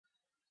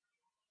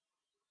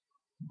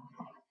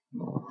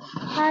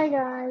Hi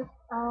guys,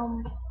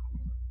 I'm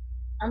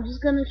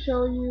just gonna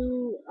show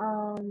you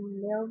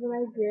nails that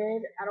I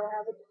did. I don't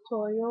have a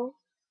tutorial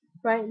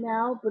right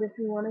now, but if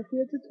you want to see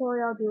a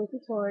tutorial, I'll do a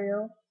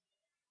tutorial.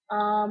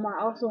 I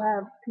also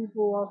have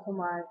people off of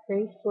my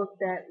Facebook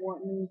that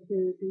want me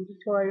to do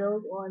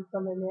tutorials on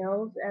some of the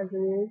nails as it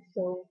is.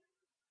 So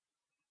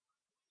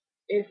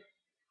if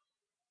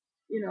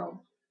you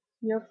know,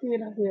 you'll see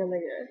it here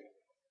later.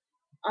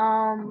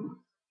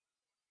 Um,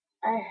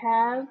 I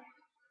have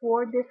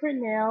 4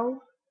 different nails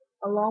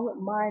along with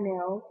my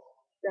nails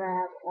that I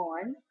have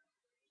on.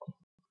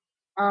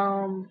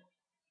 Um,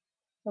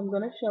 So I'm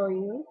gonna show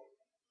you.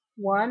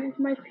 One is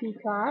my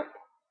peacock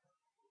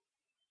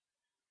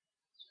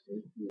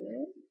right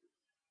here,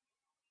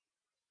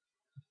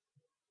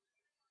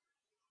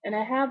 and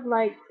I have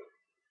like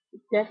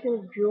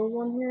decorative jewels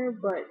on here,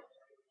 but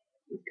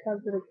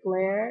because of the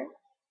glare,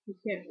 you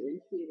can't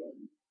really see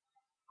them.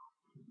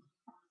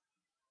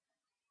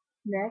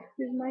 Next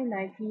is my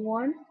Nike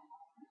one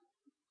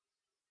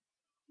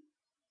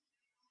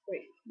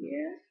right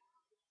here.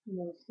 I'm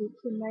gonna switch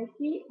to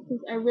Nike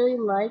since I really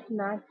like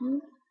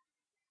Nike.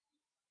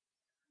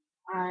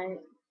 I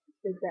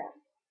did that,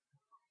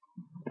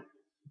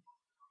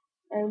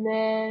 and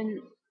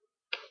then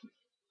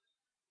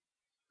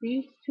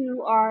these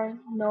two are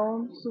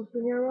known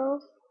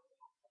superheroes.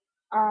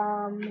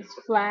 It's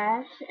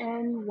Flash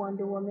and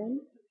Wonder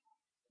Woman.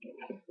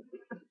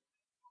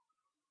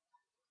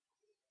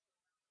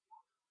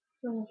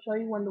 So I'm gonna show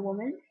you Wonder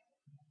Woman.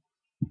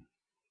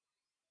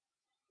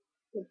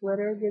 The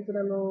glitter gives it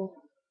a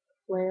little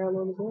flare a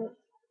little bit.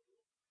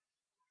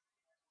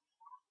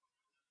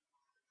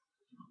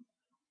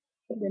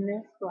 Then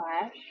there's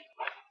Flash.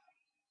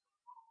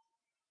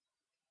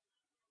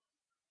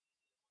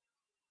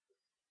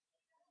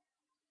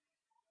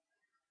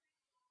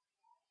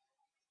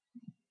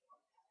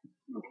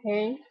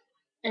 Okay.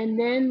 And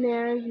then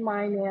there's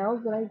my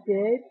nails that I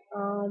did.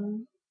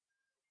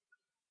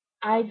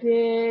 I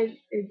did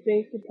it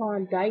based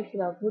upon dice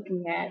that I was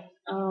looking at.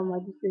 I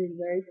just did it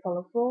very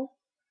colorful.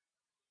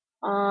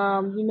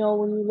 When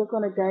you look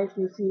on a dice,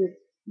 you see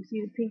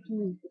the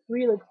pinky, the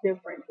three looks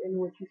different than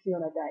what you see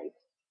on a dice.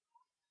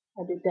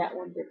 I did that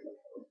one different.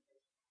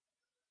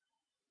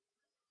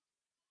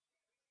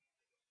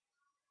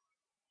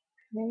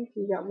 Okay,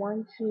 so you got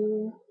one,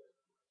 two,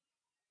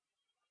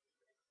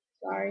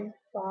 sorry,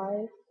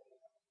 five,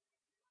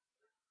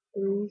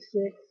 three,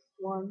 six,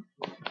 one.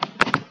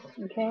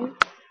 Okay.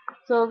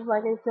 So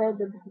like I said,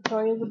 the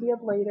tutorials will be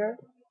up later.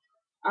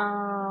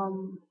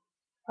 Um,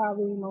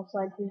 Probably most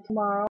likely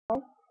tomorrow.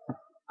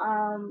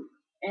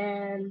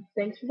 And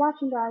thanks for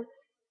watching, guys.